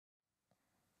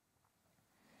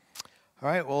All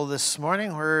right, well, this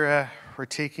morning we're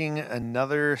taking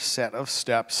another set of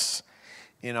steps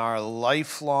in our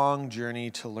lifelong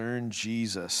journey to learn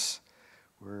Jesus.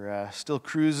 We're still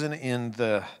cruising in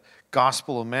the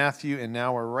Gospel of Matthew, and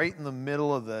now we're right in the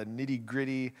middle of the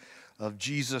nitty-gritty of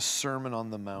Jesus' Sermon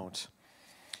on the Mount.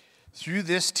 Through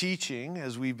this teaching,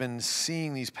 as we've been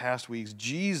seeing these past weeks,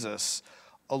 Jesus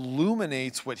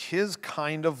illuminates what his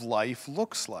kind of life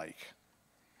looks like.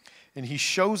 And he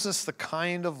shows us the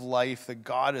kind of life that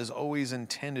God has always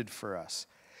intended for us.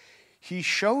 He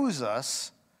shows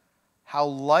us how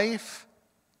life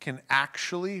can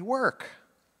actually work.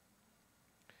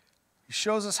 He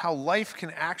shows us how life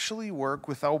can actually work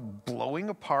without blowing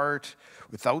apart,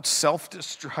 without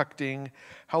self-destructing,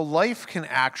 how life can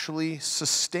actually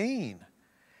sustain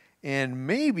and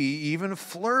maybe even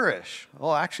flourish.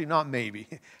 Well, actually not maybe.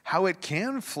 How it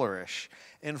can flourish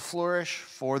and flourish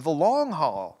for the long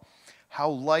haul. How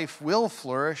life will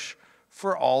flourish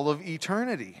for all of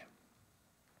eternity.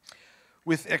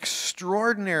 With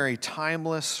extraordinary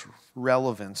timeless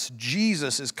relevance,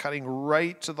 Jesus is cutting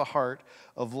right to the heart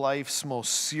of life's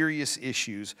most serious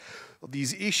issues.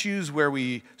 These issues where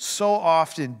we so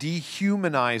often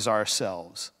dehumanize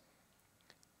ourselves.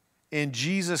 And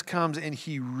Jesus comes and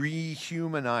he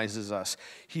rehumanizes us.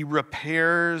 He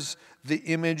repairs the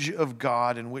image of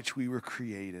God in which we were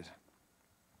created.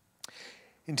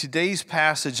 In today's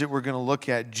passage that we're going to look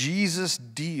at, Jesus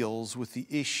deals with the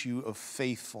issue of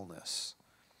faithfulness.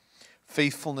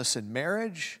 Faithfulness in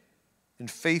marriage and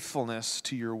faithfulness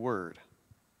to your word.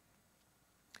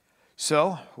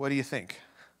 So, what do you think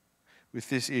with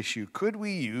this issue? Could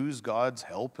we use God's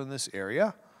help in this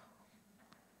area?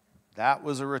 That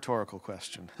was a rhetorical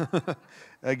question.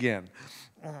 Again,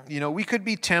 we could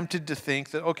be tempted to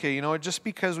think that, okay, just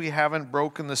because we haven't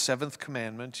broken the seventh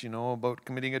commandment, about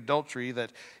committing adultery,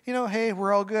 that, hey,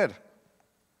 we're all good.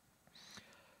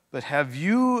 But have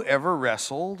you ever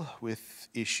wrestled with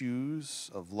issues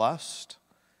of lust,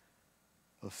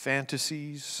 of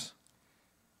fantasies,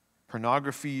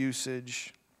 pornography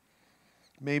usage,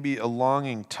 maybe a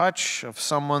longing touch of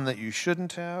someone that you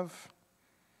shouldn't have?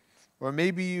 Or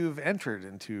maybe you've entered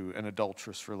into an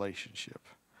adulterous relationship.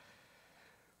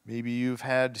 Maybe you've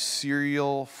had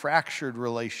serial fractured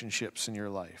relationships in your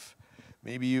life.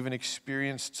 Maybe you've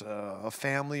experienced a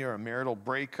family or a marital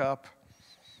breakup.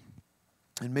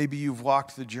 And maybe you've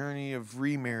walked the journey of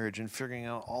remarriage and figuring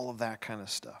out all of that kind of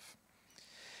stuff.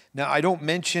 Now, I don't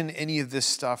mention any of this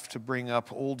stuff to bring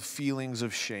up old feelings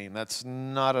of shame. That's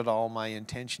not at all my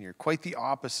intention here. Quite the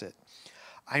opposite.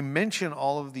 I mention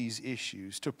all of these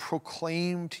issues to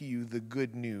proclaim to you the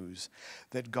good news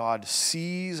that God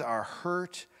sees our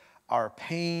hurt, our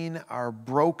pain, our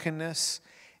brokenness,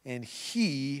 and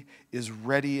he is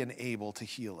ready and able to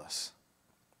heal us.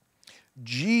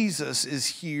 Jesus is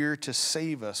here to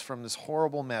save us from this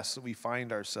horrible mess that we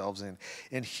find ourselves in,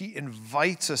 and he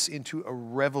invites us into a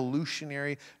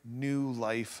revolutionary new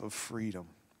life of freedom.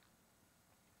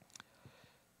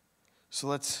 So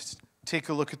let's take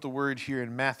a look at the word here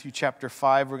in Matthew chapter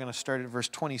 5. We're going to start at verse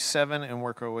 27 and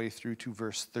work our way through to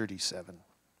verse 37.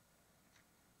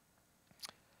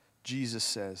 Jesus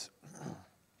says,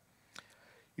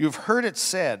 "You have heard it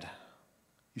said,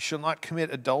 'You shall not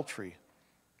commit adultery.'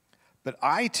 But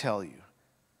I tell you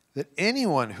that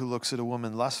anyone who looks at a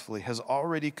woman lustfully has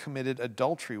already committed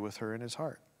adultery with her in his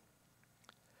heart.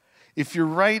 If your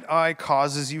right eye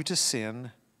causes you to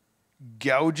sin,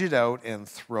 gouge it out and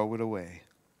throw it away.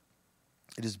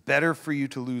 It is better for you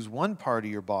to lose one part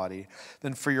of your body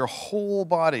than for your whole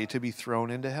body to be thrown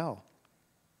into hell.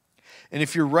 And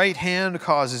if your right hand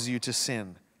causes you to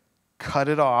sin, cut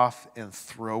it off and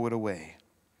throw it away.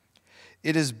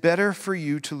 It is better for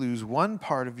you to lose one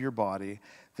part of your body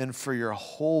than for your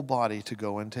whole body to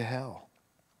go into hell.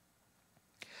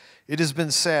 It has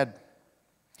been said,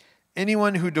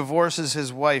 anyone who divorces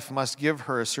his wife must give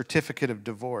her a certificate of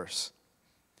divorce.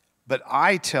 But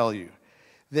I tell you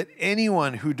that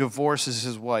anyone who divorces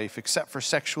his wife, except for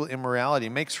sexual immorality,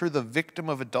 makes her the victim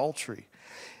of adultery.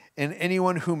 And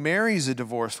anyone who marries a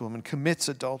divorced woman commits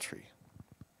adultery.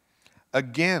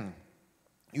 Again,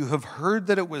 you have heard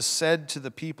that it was said to the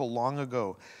people long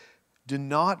ago, 'Do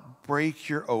not break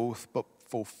your oath, but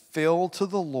fulfill to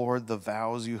the Lord the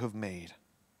vows you have made.'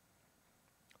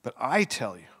 But I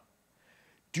tell you,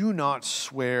 do not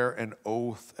swear an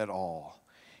oath at all,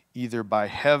 either by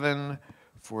heaven,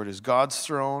 for it is God's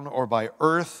throne, or by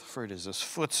earth, for it is his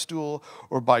footstool,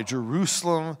 or by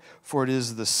Jerusalem, for it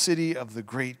is the city of the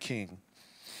great king.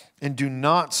 And do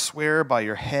not swear by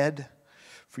your head,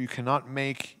 for you cannot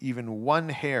make even one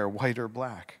hair white or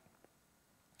black.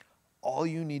 All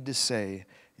you need to say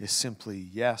is simply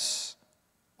yes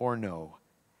or no.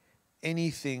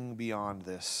 Anything beyond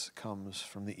this comes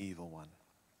from the evil one.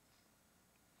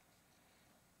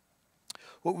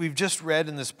 What we've just read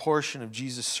in this portion of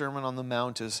Jesus' Sermon on the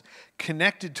Mount is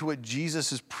connected to what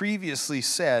Jesus has previously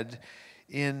said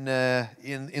in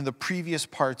the previous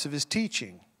parts of his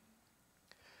teaching.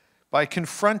 By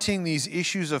confronting these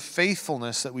issues of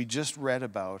faithfulness that we just read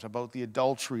about the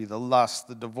adultery, the lust,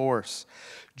 the divorce,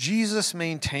 Jesus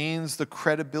maintains the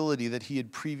credibility that he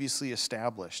had previously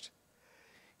established.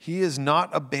 He is not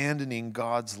abandoning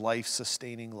God's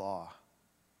life-sustaining law.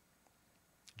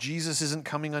 Jesus isn't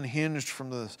coming unhinged from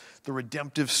the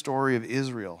redemptive story of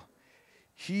Israel.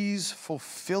 He's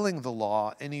fulfilling the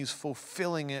law, and he's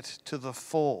fulfilling it to the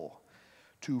full,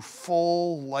 to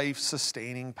full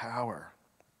life-sustaining power.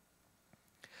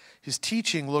 His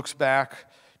teaching looks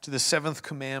back to the seventh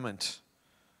commandment,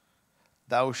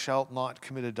 thou shalt not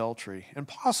commit adultery, and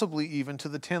possibly even to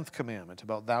the 10th commandment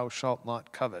about thou shalt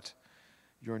not covet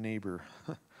your neighbor.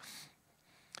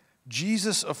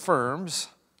 Jesus affirms,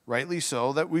 rightly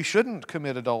so, that we shouldn't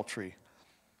commit adultery.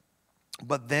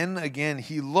 But then again,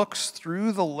 he looks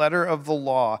through the letter of the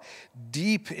law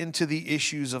deep into the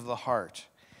issues of the heart.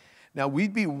 Now,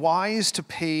 we'd be wise to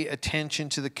pay attention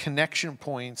to the connection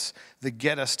points that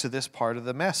get us to this part of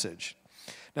the message.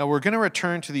 Now, we're going to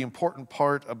return to the important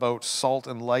part about salt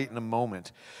and light in a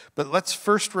moment. But let's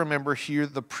first remember here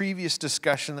the previous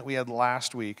discussion that we had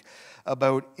last week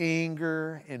about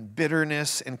anger and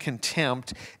bitterness and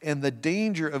contempt and the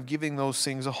danger of giving those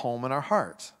things a home in our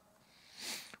hearts.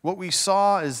 What we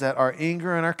saw is that our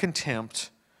anger and our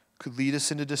contempt could lead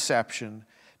us into deception.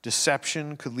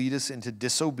 Deception could lead us into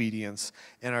disobedience,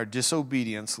 and our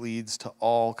disobedience leads to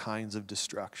all kinds of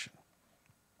destruction.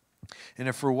 And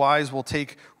if we're wise, we'll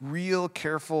take real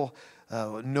careful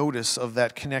notice of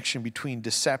that connection between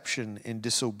deception and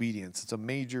disobedience. It's a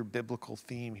major biblical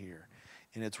theme here,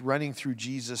 and it's running through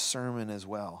Jesus' sermon as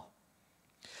well.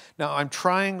 Now,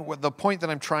 the point that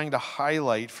I'm trying to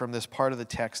highlight from this part of the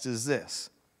text is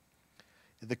this.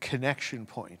 The connection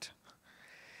point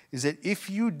is that if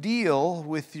you deal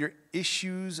with your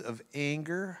issues of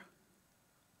anger,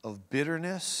 of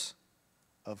bitterness,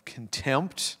 of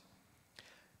contempt,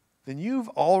 then you've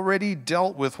already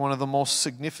dealt with one of the most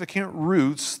significant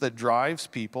roots that drives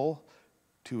people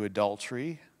to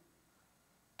adultery,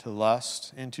 to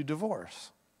lust, and to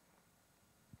divorce.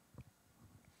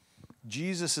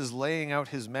 Jesus is laying out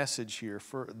his message here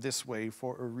this way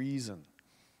for a reason.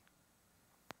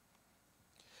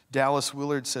 Dallas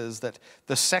Willard says that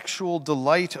the sexual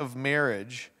delight of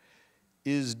marriage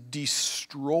is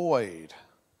destroyed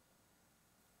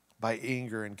by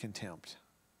anger and contempt.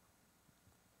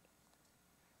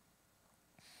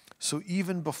 So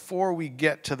even before we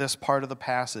get to this part of the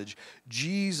passage,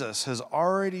 Jesus has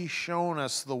already shown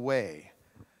us the way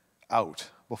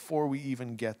out before we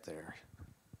even get there.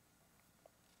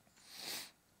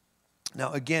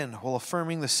 Now again, while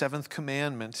affirming the seventh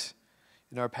commandment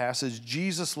in our passage,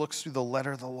 Jesus looks through the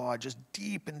letter of the law, just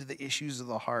deep into the issues of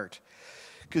the heart.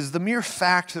 Because the mere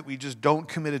fact that we just don't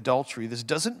commit adultery, this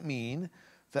doesn't mean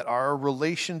that our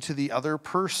relation to the other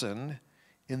person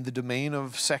in the domain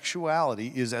of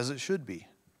sexuality is as it should be.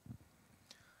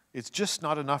 It's just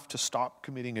not enough to stop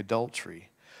committing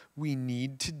adultery. We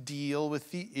need to deal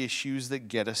with the issues that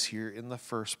get us here in the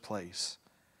first place.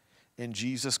 And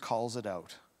Jesus calls it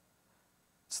out.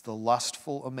 It's the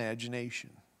lustful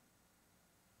imagination.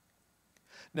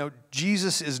 Now,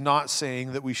 Jesus is not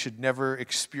saying that we should never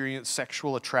experience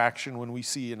sexual attraction when we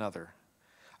see another.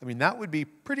 I mean, that would be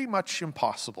pretty much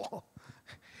impossible.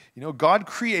 You know, God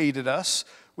created us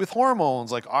with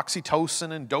hormones like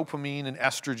oxytocin and dopamine and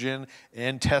estrogen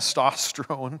and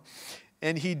testosterone,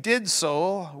 and he did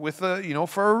so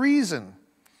for a reason.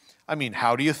 I mean,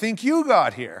 how do you think you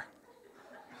got here?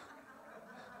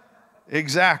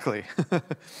 Exactly.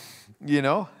 You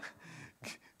know?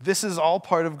 This is all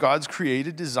part of God's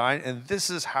created design, and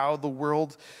this is how the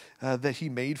world that he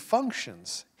made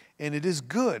functions. And it is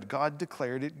good. God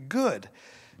declared it good.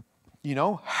 You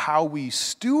know, how we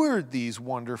steward these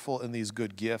wonderful and these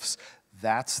good gifts,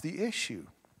 that's the issue.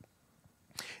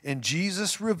 And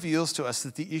Jesus reveals to us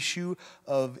that the issue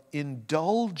of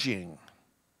indulging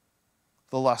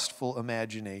the lustful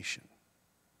imagination,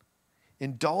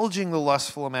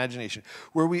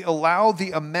 where we allow the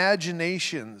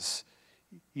imaginations,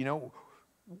 you know,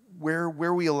 where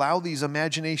we allow these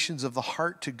imaginations of the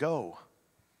heart to go.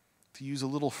 To use a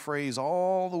little phrase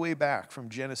all the way back from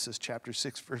Genesis chapter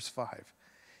 6, verse 5.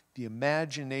 The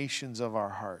imaginations of our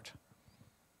heart.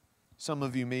 Some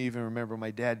of you may even remember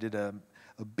my dad did a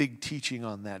big teaching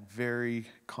on that very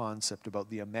concept about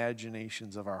the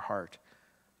imaginations of our heart.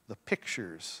 The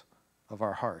pictures of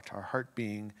our heart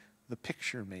being the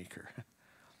picture maker.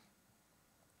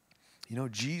 You know,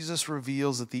 Jesus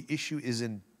reveals that the issue is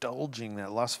indulging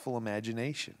that lustful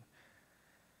imagination.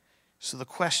 So the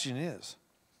question is,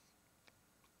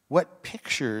 what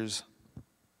pictures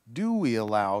do we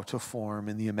allow to form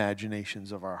in the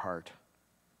imaginations of our heart?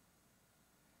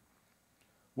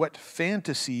 What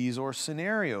fantasies or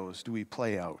scenarios do we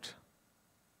play out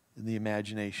in the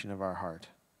imagination of our heart?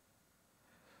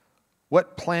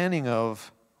 What planning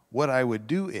of what I would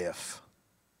do if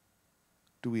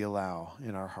do we allow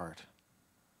in our heart?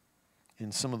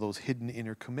 In some of those hidden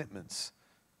inner commitments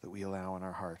that we allow in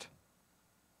our heart.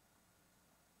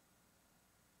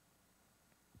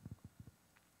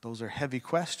 Those are heavy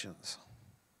questions,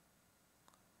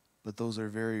 but those are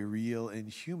very real and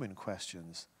human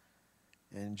questions,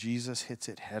 and Jesus hits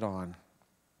it head on.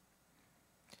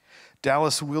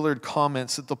 Dallas Willard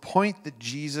comments that the point that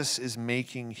Jesus is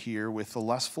making here with the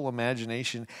lustful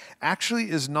imagination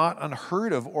actually is not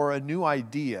unheard of or a new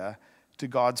idea to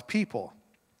God's people.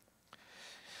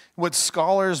 What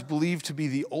scholars believe to be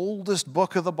the oldest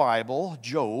book of the Bible,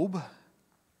 Job,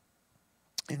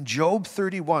 in Job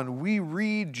 31, we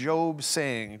read Job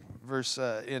saying,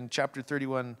 in chapter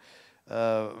 31,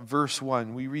 verse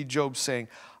 1, we read Job saying,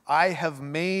 I have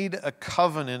made a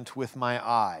covenant with my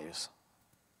eyes.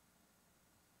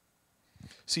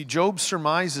 See, Job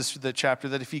surmises through that chapter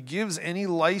that if he gives any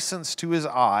license to his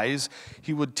eyes,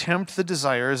 he would tempt the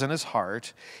desires in his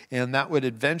heart, and that would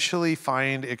eventually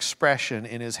find expression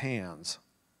in his hands.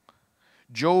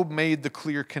 Job made the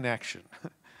clear connection.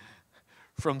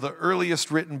 From the earliest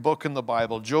written book in the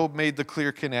Bible, Job made the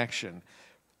clear connection.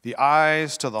 The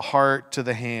eyes to the heart to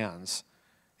the hands.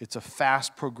 It's a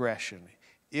fast progression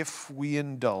if we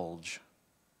indulge.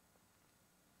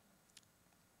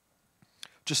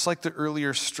 Just like the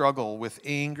earlier struggle with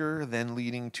anger, then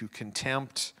leading to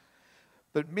contempt.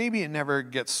 But maybe it never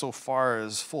gets so far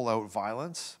as full-out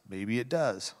violence. Maybe it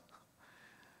does.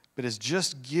 But it's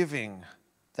just giving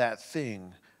that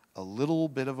thing a little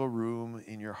bit of a room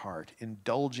in your heart,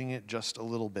 indulging it just a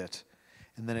little bit,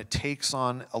 and then it takes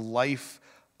on a life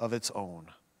of its own.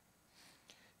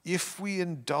 If we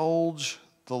indulge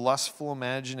the lustful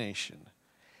imagination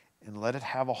and let it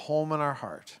have a home in our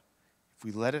heart, if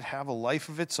we let it have a life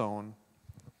of its own,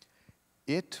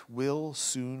 it will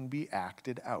soon be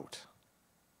acted out.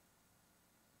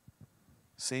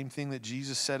 Same thing that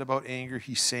Jesus said about anger,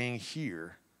 he's saying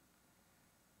here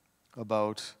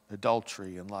about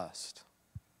adultery and lust.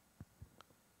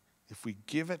 If we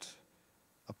give it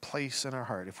a place in our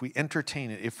heart, if we entertain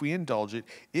it, if we indulge it,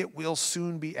 it will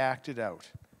soon be acted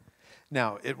out.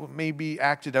 Now, it may be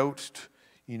acted out,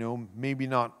 maybe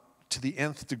not to the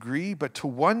nth degree, but to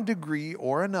one degree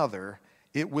or another,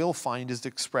 it will find its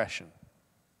expression.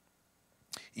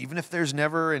 Even if there's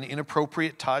never an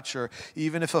inappropriate touch, or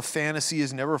even if a fantasy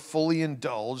is never fully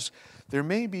indulged, there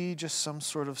may be just some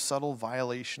sort of subtle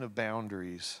violation of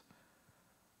boundaries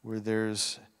where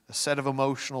there's a set of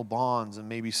emotional bonds and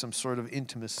maybe some sort of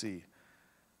intimacy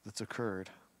that's occurred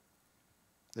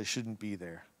that shouldn't be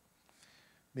there.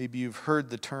 Maybe you've heard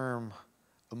the term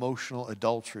emotional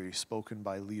adultery spoken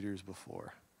by leaders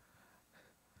before.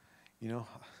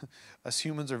 Us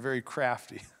humans are very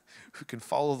crafty. We can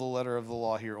follow the letter of the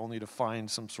law here only to find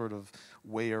some sort of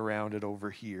way around it over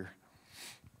here.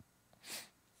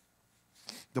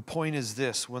 The point is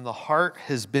this: when the heart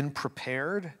has been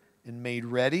prepared and made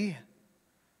ready,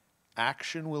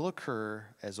 action will occur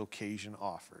as occasion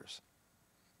offers.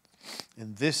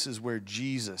 And this is where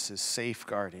Jesus is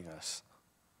safeguarding us.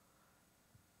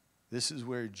 This is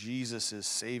where Jesus is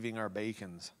saving our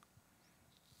bacons.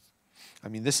 I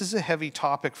mean, this is a heavy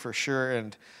topic for sure,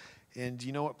 and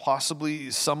you know what?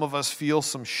 Possibly some of us feel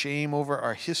some shame over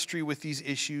our history with these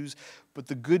issues, but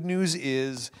the good news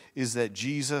is that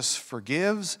Jesus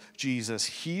forgives, Jesus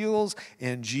heals,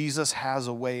 and Jesus has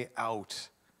a way out.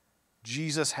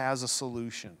 Jesus has a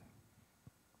solution.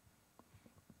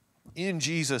 In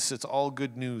Jesus, it's all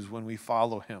good news when we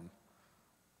follow him.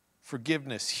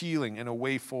 Forgiveness, healing, and a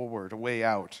way forward, a way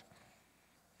out.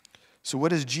 So what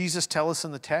does Jesus tell us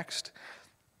in the text?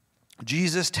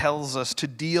 Jesus tells us to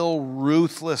deal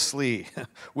ruthlessly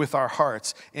with our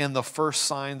hearts and the first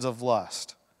signs of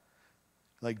lust.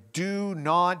 Like, do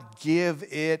not give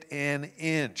it an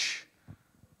inch.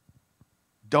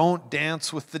 Don't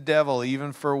dance with the devil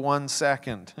even for 1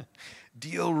 second.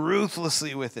 Deal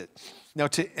ruthlessly with it. Now,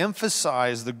 to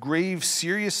emphasize the grave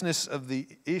seriousness of the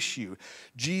issue,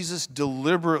 Jesus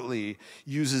deliberately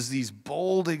uses these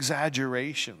bold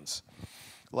exaggerations.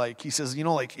 Like he says,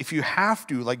 if you have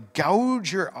to,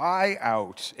 gouge your eye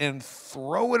out and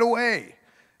throw it away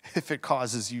if it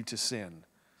causes you to sin.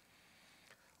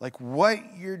 Like, what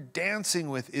you're dancing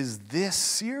with is this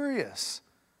serious?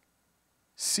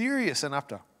 Serious enough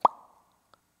to...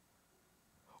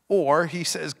 Or he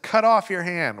says, cut off your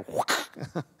hand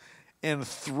and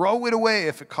throw it away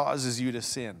if it causes you to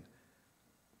sin.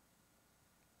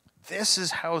 This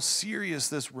is how serious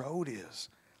this road is.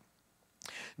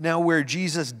 Now, where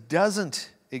Jesus doesn't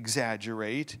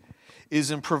exaggerate is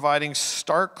in providing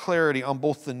stark clarity on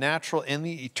both the natural and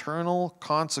the eternal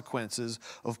consequences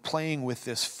of playing with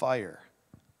this fire.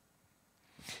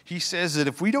 He says that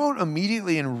if we don't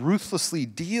immediately and ruthlessly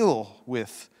deal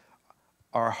with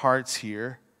our hearts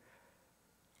here,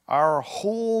 our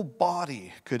whole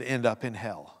body could end up in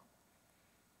hell.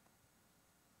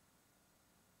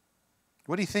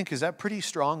 What do you think? Is that pretty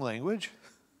strong language?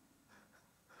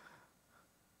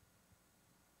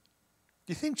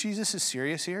 Do you think Jesus is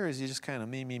serious here, or is he just kind of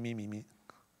me?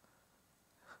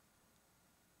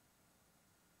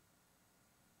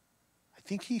 I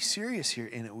think he's serious here,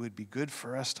 and it would be good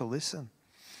for us to listen.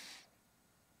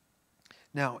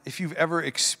 Now, if you've ever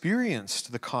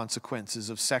experienced the consequences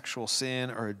of sexual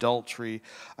sin or adultery,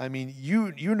 I mean,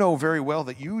 you know very well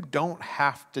that you don't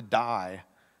have to die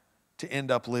to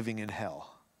end up living in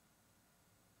hell.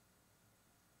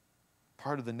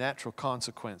 Part of the natural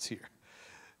consequence here.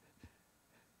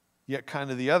 Yet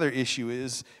kind of the other issue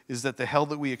is that the hell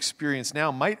that we experience now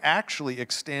might actually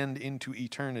extend into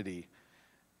eternity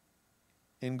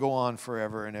and go on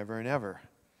forever and ever and ever.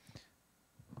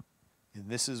 And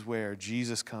this is where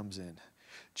Jesus comes in.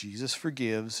 Jesus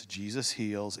forgives, Jesus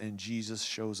heals, and Jesus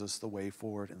shows us the way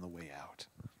forward and the way out.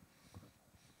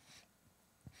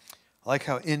 I like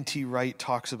how N.T. Wright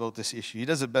talks about this issue. He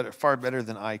does it far better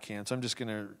than I can, so I'm just going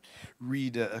to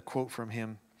read a quote from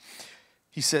him.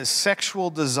 He says, sexual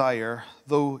desire,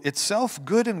 though itself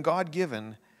good and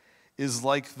God-given, is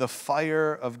like the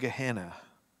fire of Gehenna,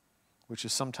 which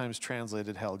is sometimes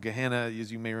translated hell. Gehenna,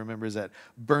 as you may remember, is that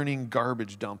burning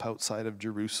garbage dump outside of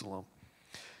Jerusalem.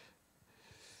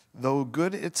 Though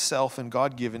good itself and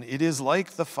God-given, it is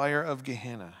like the fire of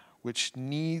Gehenna, which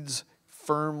needs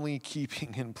firmly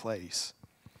keeping in place.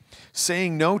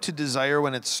 Saying no to desire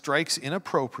when it strikes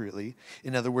inappropriately,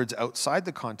 in other words, outside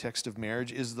the context of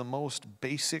marriage, is the most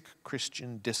basic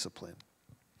Christian discipline.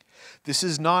 This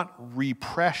is not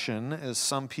repression, as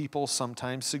some people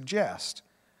sometimes suggest.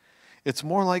 It's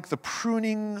more like the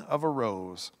pruning of a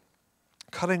rose,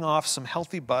 cutting off some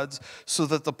healthy buds so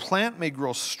that the plant may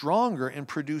grow stronger and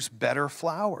produce better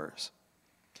flowers.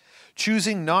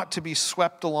 Choosing not to be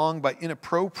swept along by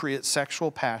inappropriate sexual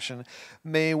passion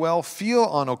may well feel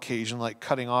on occasion like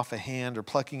cutting off a hand or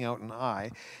plucking out an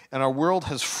eye, and our world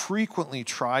has frequently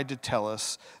tried to tell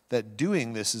us that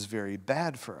doing this is very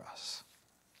bad for us.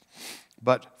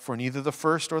 But for neither the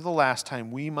first or the last time,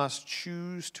 we must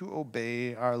choose to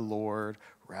obey our Lord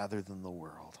rather than the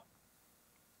world.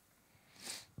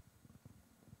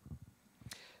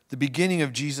 The beginning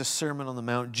of Jesus' Sermon on the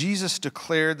Mount, Jesus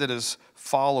declared that his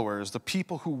followers, the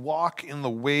people who walk in the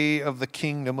way of the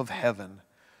kingdom of heaven,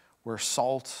 were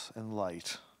salt and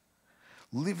light,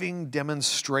 living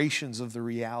demonstrations of the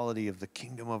reality of the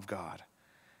kingdom of God.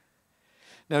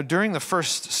 Now, during the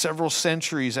first several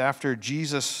centuries after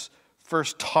Jesus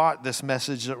first taught this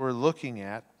message that we're looking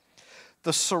at,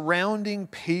 the surrounding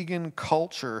pagan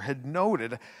culture had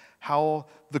noted how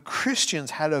the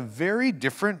Christians had a very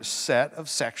different set of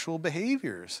sexual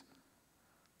behaviors.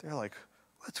 They're like,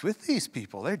 what's with these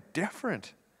people? They're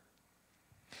different.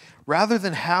 Rather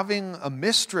than having a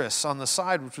mistress on the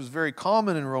side, which was very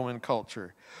common in Roman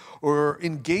culture, or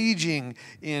engaging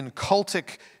in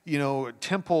cultic,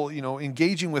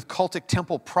 engaging with cultic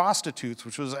temple prostitutes,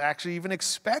 which was actually even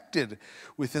expected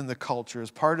within the culture as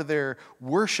part of their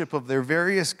worship of their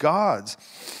various gods,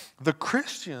 the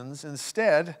Christians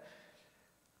instead,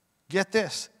 get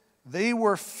this, they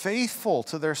were faithful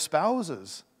to their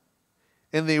spouses,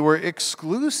 and they were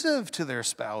exclusive to their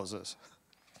spouses.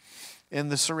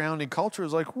 And the surrounding culture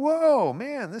was like, whoa,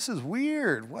 man, this is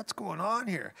weird. What's going on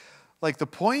here? Like, the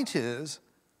point is,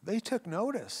 they took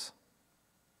notice.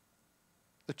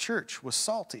 The church was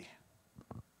salty.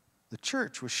 The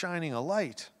church was shining a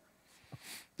light.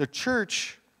 The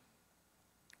church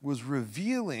was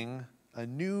revealing a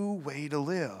new way to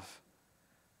live.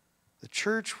 The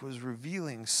church was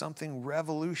revealing something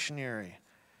revolutionary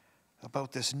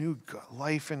about this new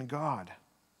life in God.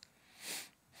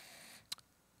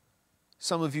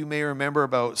 Some of you may remember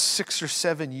about 6 or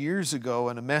 7 years ago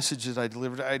in a message that I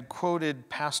delivered, I had quoted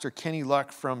Pastor Kenny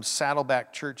Luck from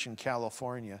Saddleback Church in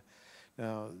California.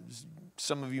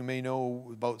 Some of you may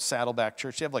know about Saddleback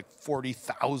Church. They have like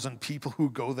 40,000 people who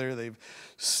go there. They've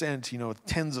sent,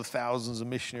 tens of thousands of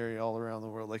missionaries all around the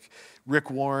world. Like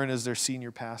Rick Warren is their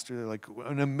senior pastor. They're like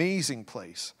an amazing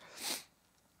place.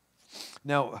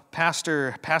 Now,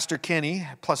 Pastor Kenny,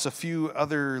 plus a few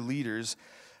other leaders,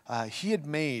 he had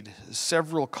made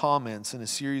several comments in a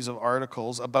series of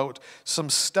articles about some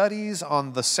studies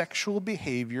on the sexual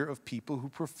behavior of people who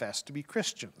profess to be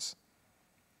Christians.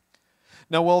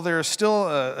 Now, while there is still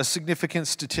a significant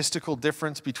statistical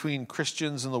difference between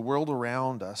Christians and the world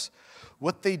around us,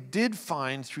 what they did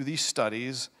find through these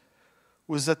studies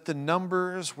was that the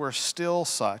numbers were still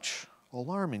such,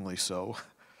 alarmingly so,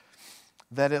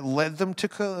 that it led them to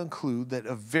conclude that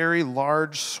a very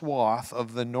large swath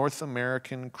of the North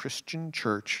American Christian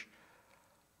church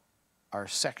are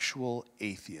sexual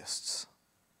atheists.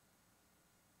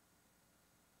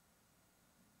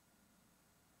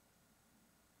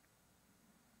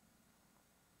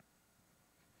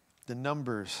 The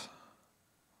numbers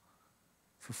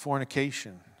for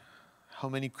fornication, how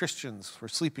many Christians were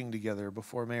sleeping together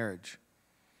before marriage,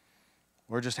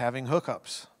 or just having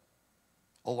hookups,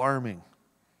 alarming.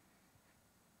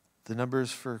 The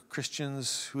numbers for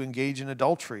Christians who engage in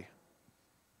adultery,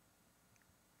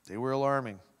 they were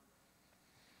alarming.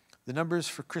 The numbers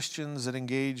for Christians that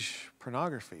engage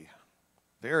pornography,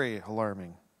 very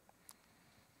alarming.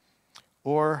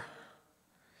 Or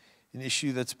an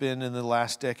issue that's been in the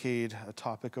last decade a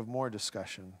topic of more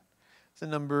discussion, the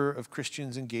number of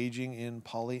Christians engaging in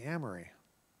polyamory,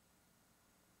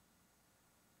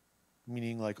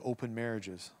 meaning like open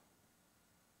marriages.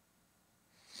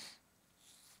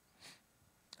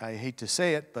 I hate to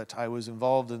say it, but I was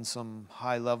involved in some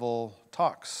high-level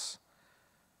talks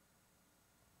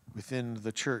within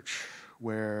the church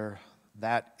where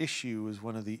that issue was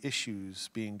one of the issues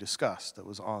being discussed that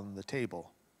was on the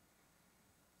table.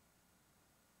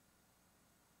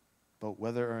 But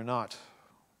whether or not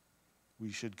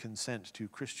we should consent to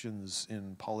Christians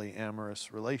in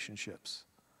polyamorous relationships.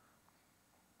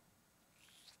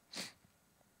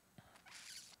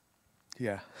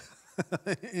 Yeah,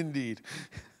 indeed.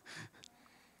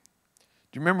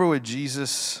 Do you remember what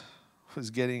Jesus was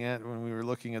getting at when we were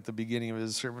looking at the beginning of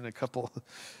his sermon a couple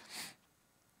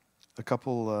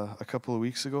of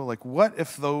weeks ago? Like, what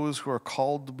if those who are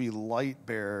called to be light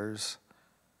bearers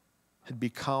had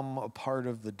become a part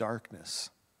of the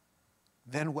darkness?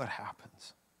 Then what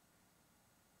happens?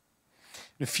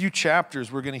 In a few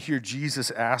chapters, we're going to hear Jesus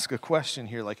ask a question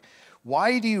here, like,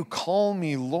 why do you call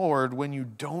me Lord when you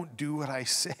don't do what I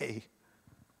say?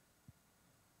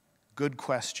 Good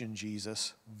question,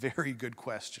 Jesus. Very good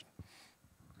question.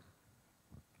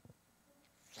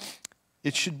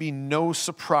 It should be no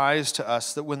surprise to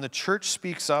us that when the church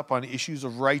speaks up on issues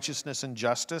of righteousness and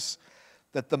justice,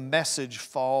 that the message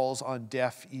falls on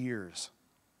deaf ears.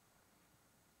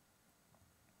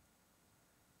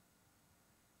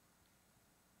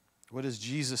 What does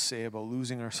Jesus say about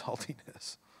losing our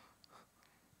saltiness?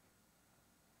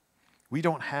 We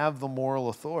don't have the moral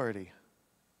authority.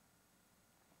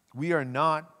 We are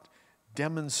not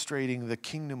demonstrating the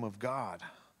kingdom of God.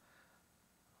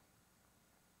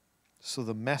 So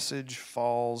the message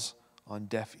falls on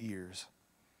deaf ears.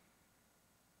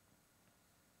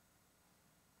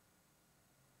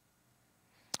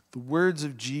 The words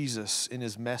of Jesus in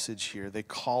his message here, they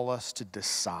call us to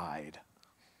decide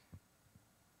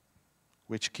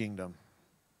which kingdom,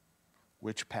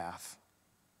 which path.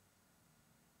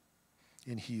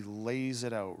 And he lays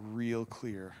it out real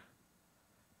clear.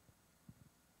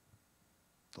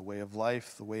 The way of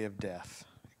life, the way of death.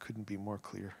 It couldn't be more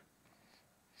clear.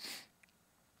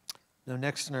 Now,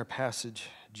 next in our passage,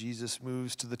 Jesus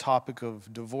moves to the topic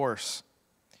of divorce.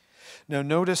 Now,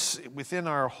 notice within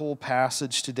our whole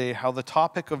passage today how the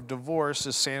topic of divorce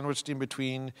is sandwiched in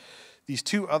between these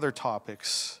two other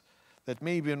topics that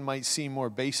maybe might seem more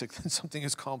basic than something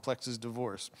as complex as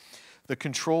divorce. The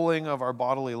controlling of our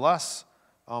bodily lusts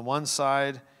on one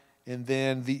side, and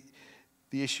then the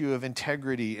issue of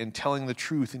integrity and telling the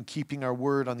truth and keeping our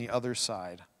word on the other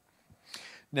side.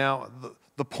 Now,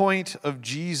 the point of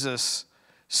Jesus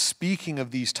speaking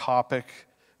of these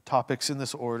topics in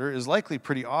this order is likely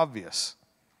pretty obvious.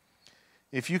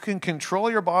 If you can control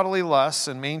your bodily lusts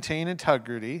and maintain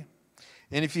integrity,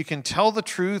 and if you can tell the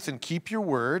truth and keep your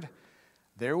word,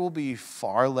 there will be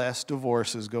far less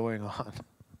divorces going on.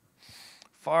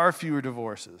 Far fewer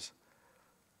divorces.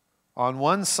 On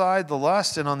one side, the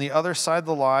lust, and on the other side,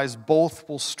 the lies, both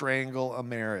will strangle a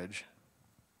marriage.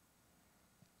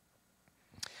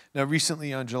 Now,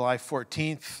 recently on July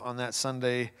 14th, on that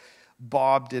Sunday,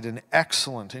 Bob did an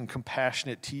excellent and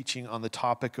compassionate teaching on the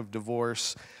topic of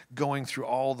divorce, going through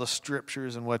all the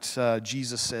scriptures and what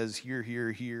Jesus says here,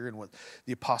 here, here, and what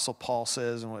the Apostle Paul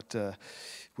says and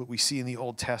what we see in the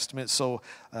Old Testament. So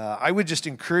I would just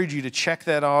encourage you to check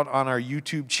that out on our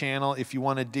YouTube channel if you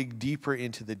want to dig deeper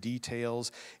into the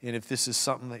details and if this is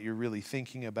something that you're really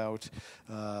thinking about.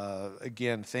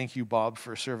 Again, thank you, Bob,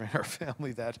 for serving our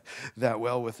family that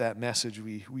well with that message.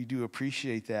 We do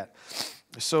appreciate that.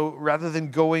 So rather than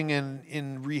going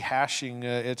and rehashing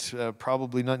it's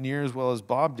probably not near as well as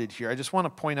Bob did here, I just want to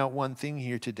point out one thing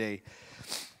here today,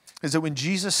 is that when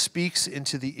Jesus speaks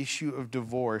into the issue of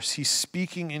divorce, he's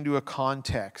speaking into a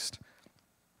context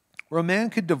where a man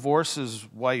could divorce his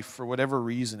wife for whatever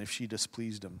reason if she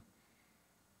displeased him.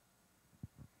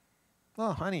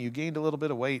 Oh, honey, you gained a little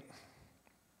bit of weight.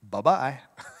 Bye-bye.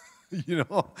 You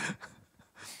know?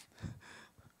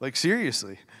 Like,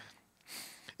 seriously.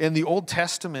 And the Old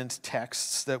Testament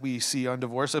texts that we see on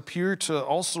divorce appear to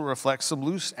also reflect some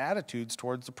loose attitudes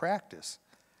towards the practice.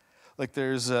 Like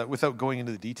there's, without going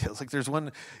into the details, like there's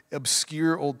one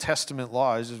obscure Old Testament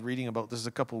law, I was just reading about this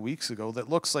a couple of weeks ago, that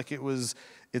looks like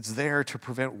it's there to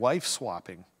prevent wife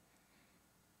swapping.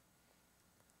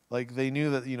 Like they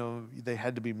knew that, they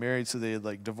had to be married, so they'd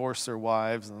like divorce their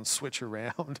wives and then switch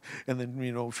around and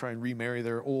then, try and remarry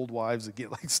their old wives again,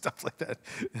 like stuff like that.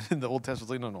 And the Old Testament's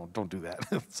like, no, don't do that.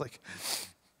 It's like,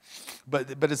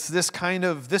 but it's this kind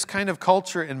of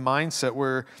culture and mindset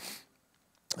where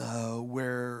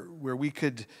we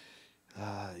could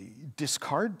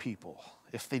discard people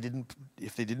if they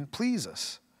didn't please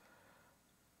us.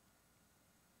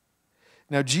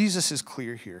 Now Jesus is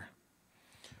clear here.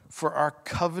 For our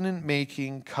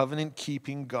covenant-making,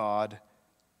 covenant-keeping God,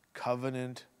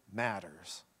 covenant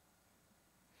matters.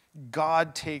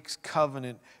 God takes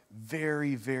covenant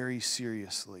very, very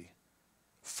seriously.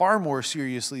 Far more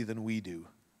seriously than we do.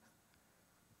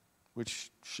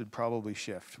 Which should probably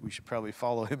shift. We should probably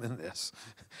follow him in this.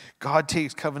 God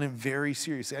takes covenant very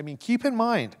seriously. I mean, keep in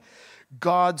mind,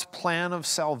 God's plan of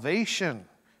salvation,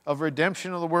 of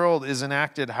redemption of the world is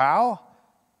enacted how?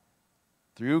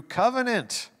 Through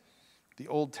covenant. The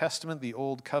Old Testament, the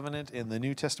Old Covenant, and the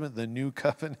New Testament, the New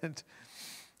Covenant.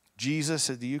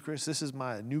 Jesus at the Eucharist, this is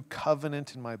my new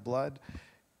covenant in my blood.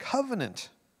 Covenant.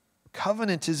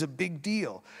 Covenant is a big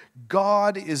deal.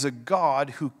 God is a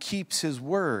God who keeps his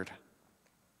word.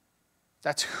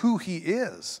 That's who he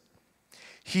is.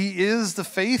 He is the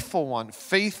faithful one,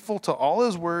 faithful to all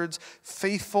his words,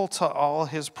 faithful to all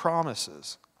his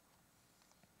promises.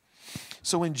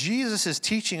 So when Jesus is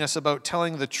teaching us about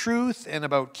telling the truth and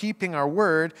about keeping our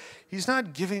word, he's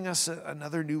not giving us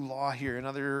another new law here,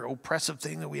 another oppressive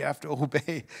thing that we have to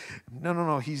obey.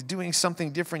 No. He's doing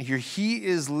something different here. He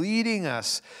is leading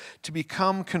us to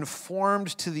become conformed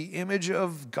to the image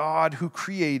of God who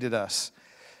created us.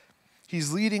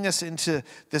 He's leading us into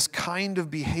this kind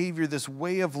of behavior, this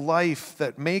way of life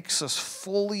that makes us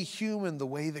fully human the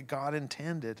way that God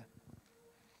intended.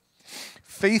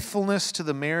 Faithfulness to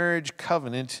the marriage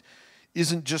covenant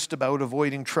isn't just about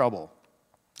avoiding trouble.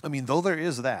 I mean, though there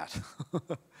is that.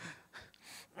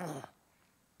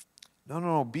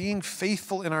 No. Being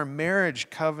faithful in our marriage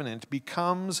covenant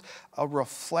becomes a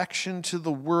reflection to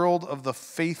the world of the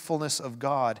faithfulness of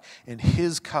God and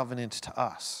his covenant to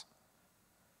us,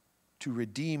 to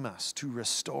redeem us, to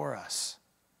restore us.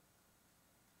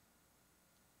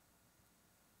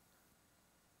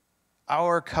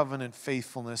 Our covenant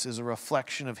faithfulness is a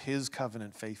reflection of his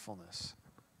covenant faithfulness.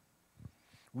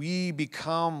 We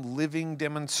become living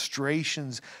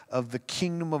demonstrations of the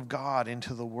kingdom of God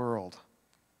into the world.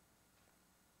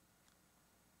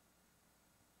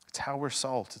 It's how we're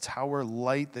salt. It's how we're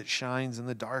light that shines in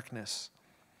the darkness.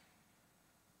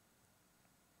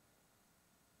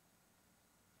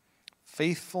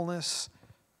 Faithfulness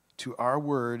to our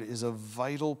word is a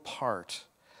vital part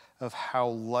of how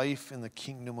life in the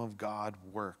kingdom of God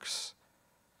works.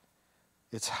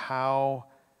 It's how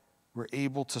we're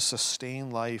able to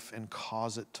sustain life and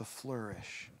cause it to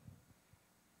flourish.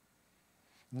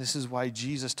 And this is why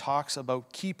Jesus talks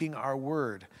about keeping our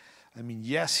word. I mean,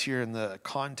 yes, here in the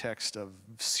context of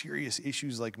serious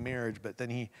issues like marriage, but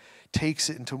then he takes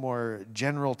it into more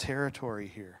general territory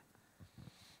here.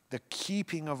 The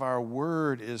keeping of our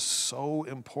word is so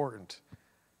important.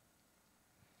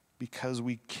 Because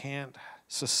we can't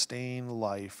sustain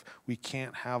life. We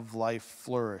can't have life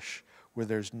flourish where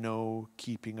there's no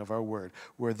keeping of our word,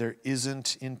 where there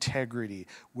isn't integrity,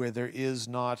 where there is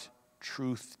not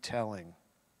truth-telling.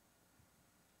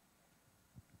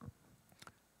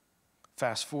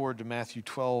 fast forward to Matthew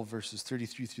 12, verses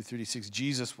 33 through 36.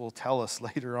 Jesus will tell us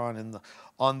later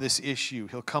on this issue.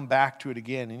 He'll come back to it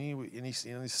again, and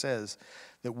he says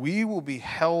that we will be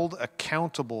held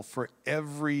accountable for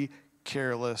every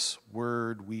careless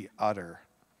word we utter.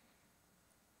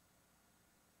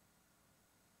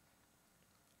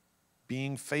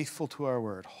 Being faithful to our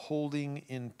word, holding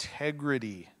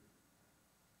integrity,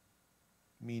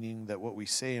 meaning that what we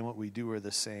say and what we do are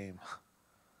the same.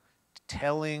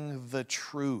 Telling the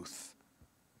truth.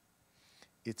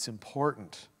 It's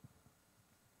important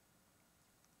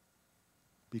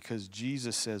because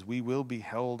Jesus says we will be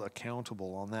held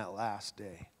accountable on that last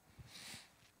day.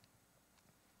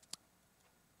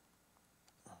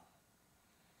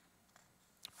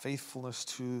 Faithfulness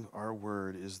to our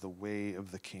word is the way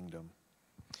of the kingdom.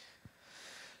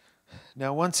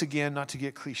 Now, once again, not to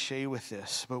get cliche with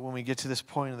this, but when we get to this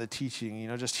point of the teaching,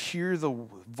 just hear the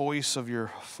voice of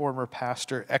your former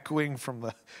pastor echoing from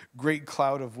the great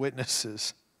cloud of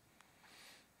witnesses.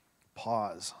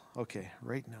 Pause. Okay,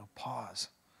 right now, pause.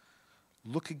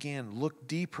 Look again, look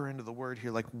deeper into the word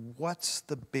here. Like, what's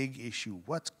the big issue?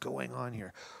 What's going on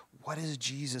here? What is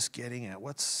Jesus getting at?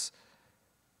 What's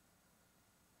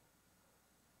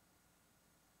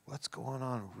going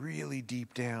on really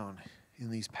deep down in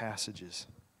these passages?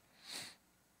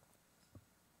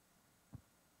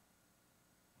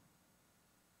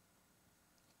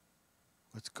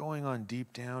 What's going on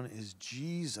deep down is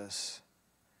Jesus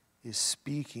is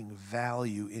speaking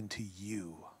value into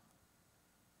you.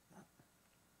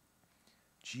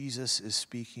 Jesus is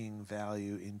speaking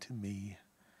value into me.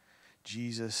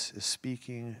 Jesus is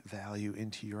speaking value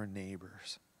into your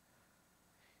neighbors.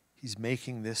 He's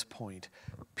making this point.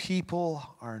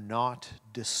 People are not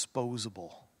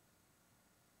disposable.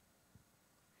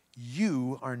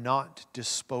 You are not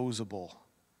disposable.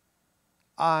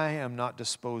 I am not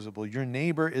disposable. Your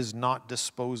neighbor is not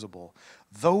disposable.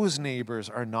 Those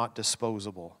neighbors are not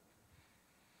disposable.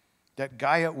 That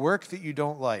guy at work that you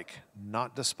don't like,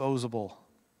 not disposable.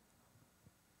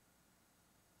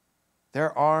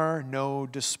 There are no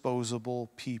disposable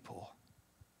people.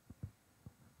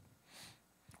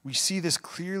 We see this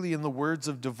clearly in the words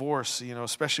of divorce,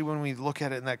 especially when we look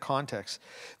at it in that context,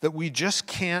 that we just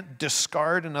can't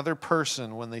discard another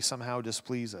person when they somehow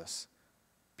displease us.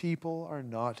 People are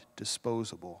not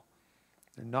disposable.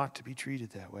 They're not to be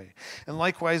treated that way. And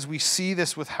likewise, we see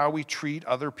this with how we treat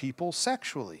other people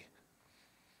sexually.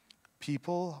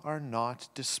 People are not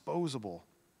disposable.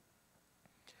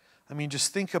 I mean,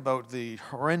 just think about the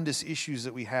horrendous issues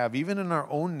that we have, even in our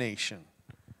own nation,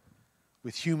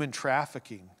 with human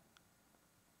trafficking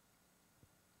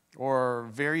or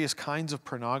various kinds of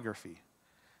pornography.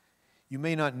 You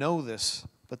may not know this,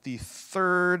 but the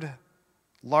third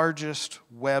largest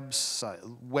web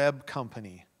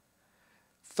company,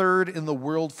 third in the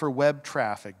world for web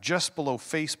traffic, just below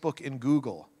Facebook and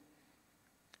Google.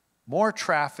 More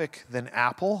traffic than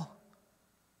Apple,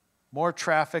 more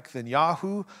traffic than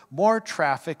Yahoo, more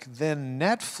traffic than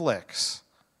Netflix.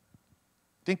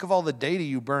 Think of all the data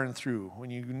you burn through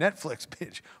when you Netflix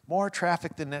binge. More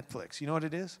traffic than Netflix. You know what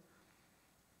it is?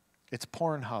 It's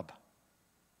Pornhub.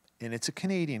 And it's a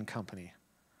Canadian company.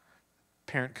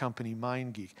 Parent company,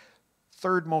 MindGeek.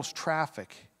 Third most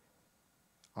traffic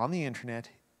on the internet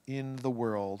in the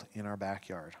world in our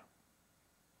backyard.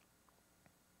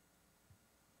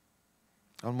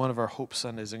 On one of our Hope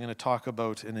Sundays, I'm going to talk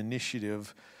about an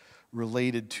initiative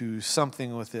related to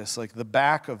something with this. Like, the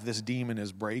back of this demon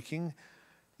is breaking.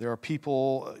 There are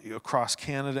people across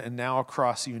Canada and now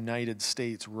across the United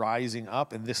States rising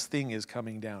up, and this thing is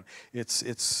coming down.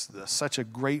 It's such a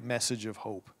great message of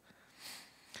hope.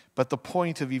 But the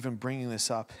point of even bringing this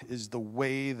up is the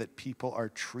way that people are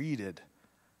treated,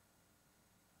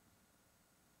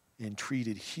 and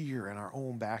treated here in our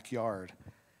own backyard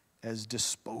as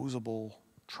disposable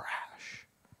trash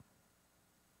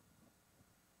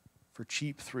for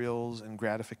cheap thrills and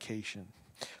gratification.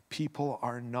 People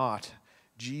are not,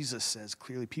 Jesus says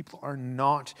clearly, people are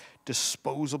not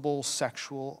disposable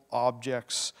sexual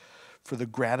objects for the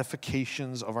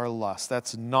gratifications of our lust.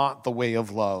 That's not the way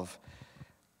of love.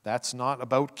 That's not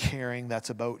about caring. That's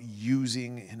about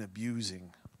using and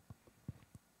abusing.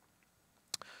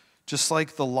 Just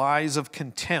like the lies of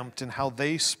contempt and how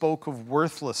they spoke of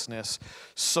worthlessness,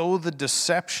 so the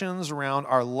deceptions around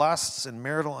our lusts and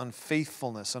marital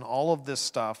unfaithfulness and all of this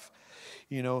stuff,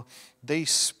 they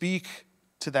speak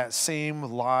to that same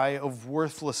lie of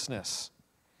worthlessness.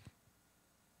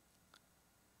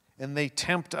 And they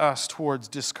tempt us towards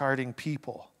discarding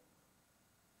people.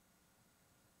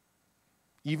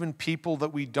 Even people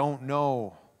that we don't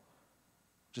know,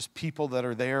 just people that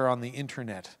are there on the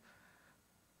internet.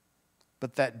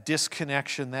 But that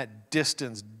disconnection, that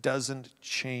distance doesn't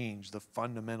change the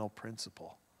fundamental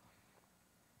principle.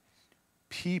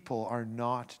 People are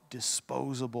not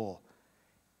disposable.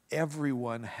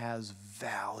 Everyone has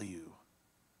value.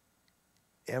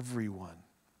 Everyone.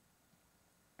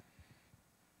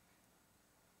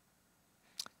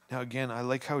 Now again, I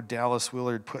like how Dallas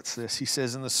Willard puts this. He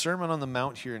says in the Sermon on the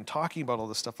Mount here, and talking about all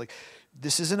this stuff, like,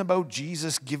 this isn't about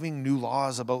Jesus giving new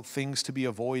laws about things to be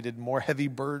avoided, more heavy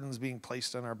burdens being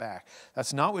placed on our back.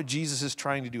 That's not what Jesus is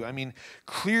trying to do. I mean,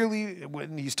 clearly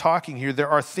when he's talking here, there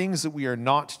are things that we are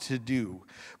not to do,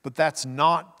 but that's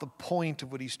not the point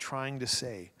of what he's trying to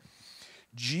say.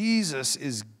 Jesus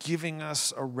is giving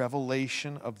us a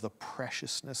revelation of the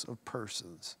preciousness of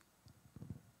persons.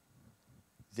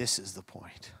 This is the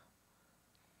point.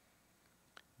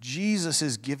 Jesus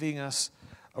is giving us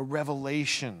a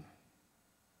revelation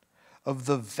of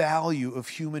the value of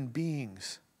human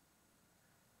beings.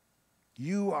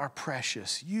 You are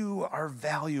precious. You are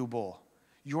valuable.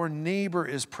 Your neighbor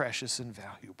is precious and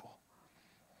valuable.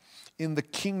 In the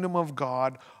kingdom of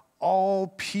God, all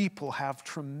people have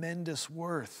tremendous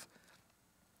worth.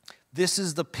 This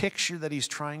is the picture that he's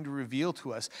trying to reveal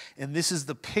to us, and this is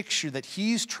the picture that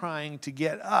he's trying to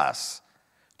get us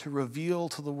to reveal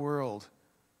to the world.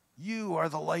 You are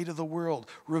the light of the world.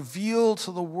 Reveal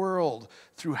to the world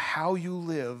through how you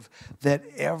live that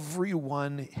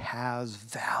everyone has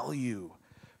value,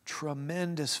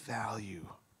 tremendous value.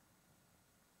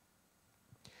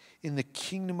 In the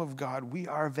kingdom of God, we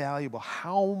are valuable.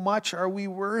 How much are we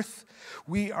worth?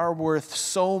 We are worth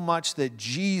so much that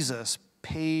Jesus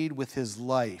paid with his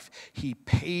life. He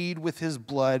paid with his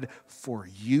blood for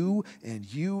you and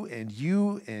you and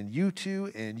you and you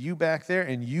two and you back there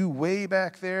and you way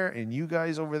back there and you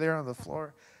guys over there on the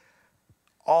floor.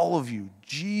 All of you.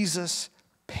 Jesus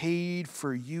paid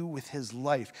for you with his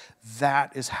life.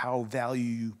 That is how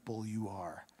valuable you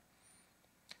are.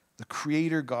 The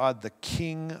Creator God, the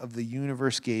King of the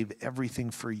universe, gave everything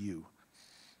for you.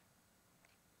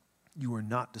 You are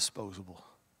not disposable.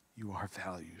 You are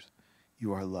valued.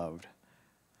 You are loved.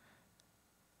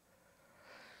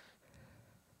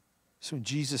 So when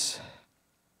Jesus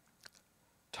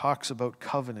talks about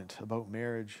covenant, about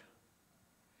marriage,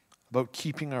 about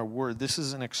keeping our word, this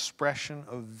is an expression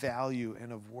of value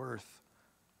and of worth.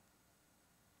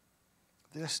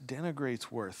 This denigrates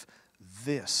worth.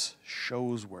 This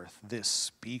shows worth. This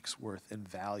speaks worth and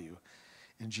value.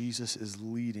 And Jesus is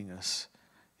leading us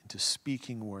into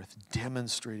speaking worth,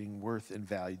 demonstrating worth and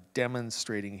value,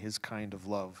 demonstrating his kind of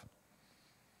love.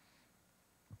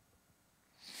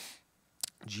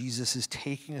 Jesus is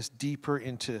taking us deeper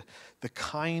into the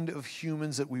kind of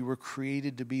humans that we were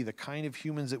created to be, the kind of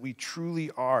humans that we truly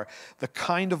are, the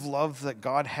kind of love that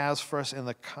God has for us, and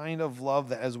the kind of love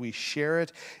that as we share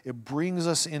it, it brings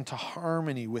us into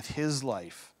harmony with his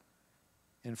life,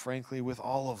 and frankly, with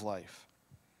all of life.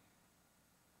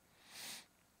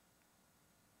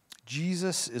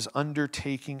 Jesus is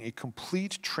undertaking a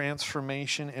complete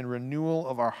transformation and renewal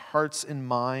of our hearts and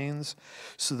minds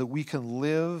so that we can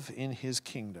live in his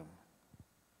kingdom.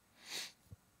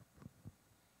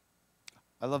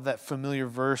 I love that familiar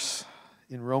verse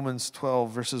in Romans 12,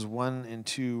 verses 1 and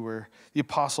 2, where the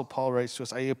Apostle Paul writes to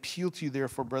us, I appeal to you,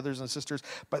 therefore, brothers and sisters,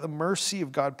 by the mercy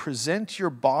of God, present your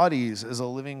bodies as a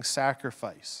living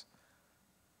sacrifice.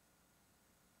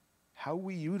 How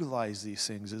we utilize these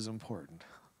things is important.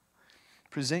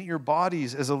 Present your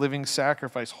bodies as a living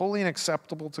sacrifice, holy and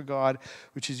acceptable to God,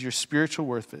 which is your spiritual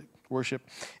worship.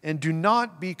 And do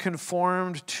not be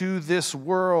conformed to this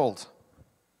world.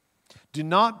 Do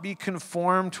not be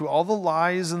conformed to all the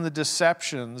lies and the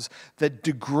deceptions that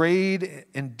degrade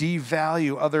and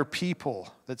devalue other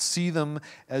people, that see them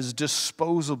as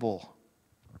disposable.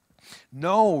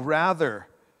 No, rather,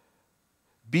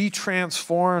 be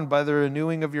transformed by the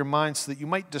renewing of your mind so that you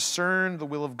might discern the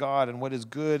will of God and what is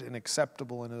good and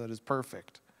acceptable and that is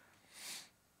perfect.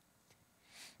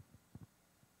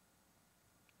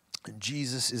 And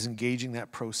Jesus is engaging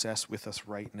that process with us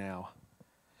right now.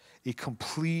 A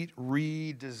complete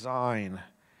redesign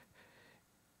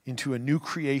into a new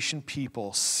creation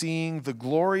people, seeing the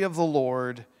glory of the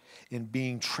Lord and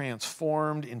being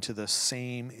transformed into the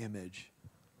same image.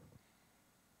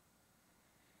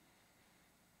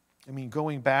 I mean,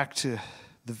 going back to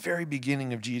the very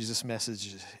beginning of Jesus'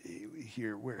 message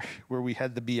here, where we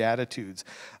had the Beatitudes.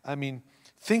 I mean,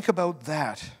 think about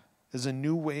that as a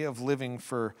new way of living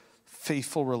for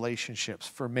faithful relationships,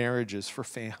 for marriages, for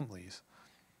families.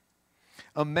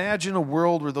 Imagine a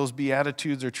world where those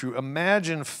Beatitudes are true.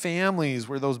 Imagine families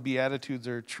where those Beatitudes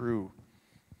are true.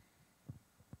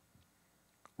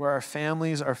 Where our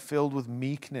families are filled with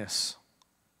meekness,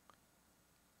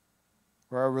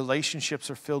 where our relationships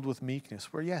are filled with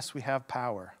meekness, where, yes, we have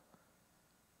power.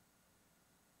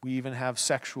 We even have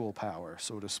sexual power,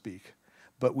 so to speak,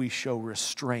 but we show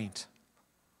restraint.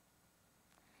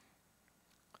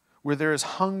 Where there is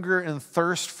hunger and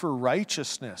thirst for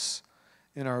righteousness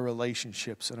in our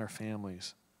relationships and our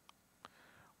families.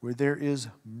 Where there is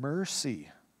mercy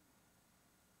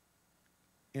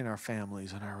in our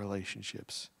families and our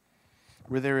relationships.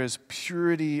 Where there is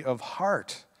purity of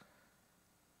heart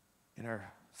in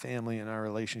our family and our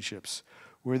relationships.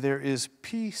 Where there is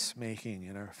peacemaking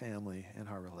in our family and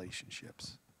our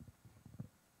relationships.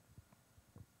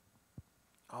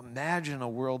 Imagine a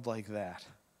world like that.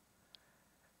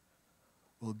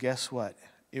 Well, guess what?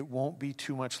 It won't be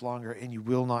too much longer, and you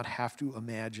will not have to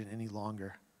imagine any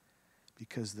longer,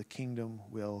 because the kingdom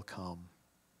will come.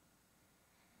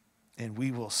 And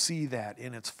we will see that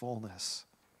in its fullness.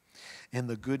 And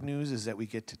the good news is that we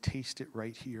get to taste it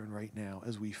right here and right now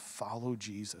as we follow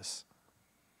Jesus,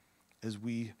 as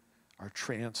we are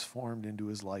transformed into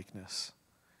his likeness,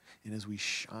 and as we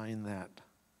shine that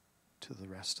to the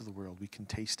rest of the world. We can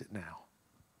taste it now.